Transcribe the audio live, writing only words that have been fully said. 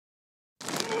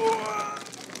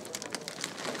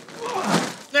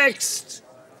next?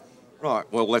 Right,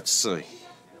 well, let's see.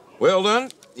 Well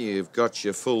done. You've got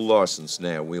your full licence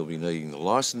now. We'll be needing the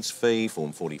licence fee,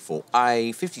 Form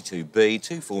 44A, 52B,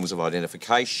 2 forms of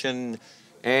identification,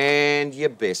 and your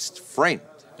best friend.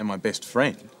 And my best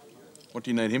friend? What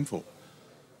do you need him for?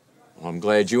 I'm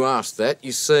glad you asked that.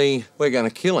 You see, we're going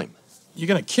to kill him. You're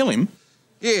going to kill him?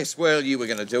 Yes, well, you were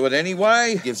going to do it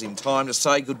anyway. Gives him time to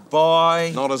say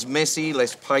goodbye. Not as messy,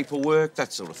 less paperwork,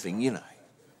 that sort of thing, you know.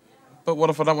 But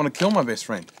what if I don't want to kill my best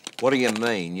friend? What do you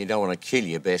mean you don't want to kill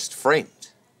your best friend?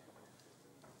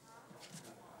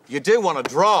 You do want to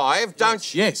drive,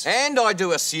 don't you? Yes. And I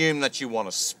do assume that you want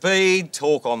to speed,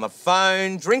 talk on the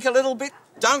phone, drink a little bit,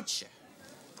 don't you?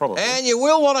 Probably. And you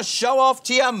will want to show off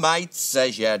to your mates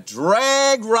as you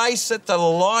drag race at the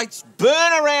lights,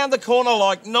 burn around the corner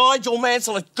like Nigel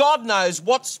Mansell at God knows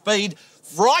what speed,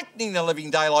 frightening the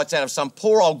living daylights out of some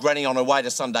poor old granny on her way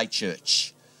to Sunday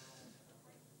church.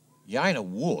 You ain't a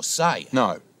wuss, are you?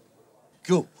 No.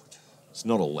 Good. It's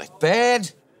not all that bad.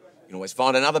 You can always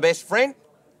find another best friend.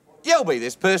 You'll be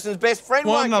this person's best friend,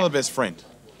 Why won't another you? best friend?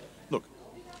 Look,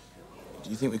 do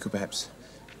you think we could perhaps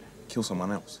kill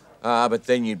someone else? But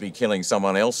then you'd be killing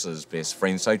someone else's best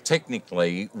friend, so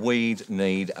technically we'd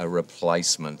need a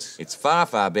replacement. It's far,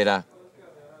 far better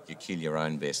you kill your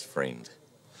own best friend.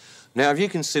 Now, have you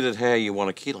considered how you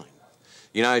want to kill him?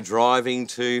 You know, driving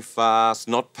too fast,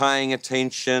 not paying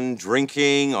attention,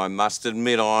 drinking. I must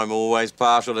admit I'm always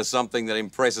partial to something that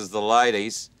impresses the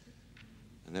ladies.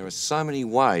 And there are so many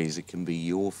ways it can be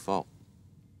your fault.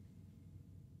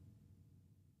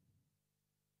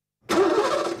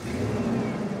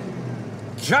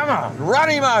 Come on, run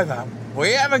him over.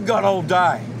 We haven't got all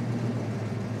day.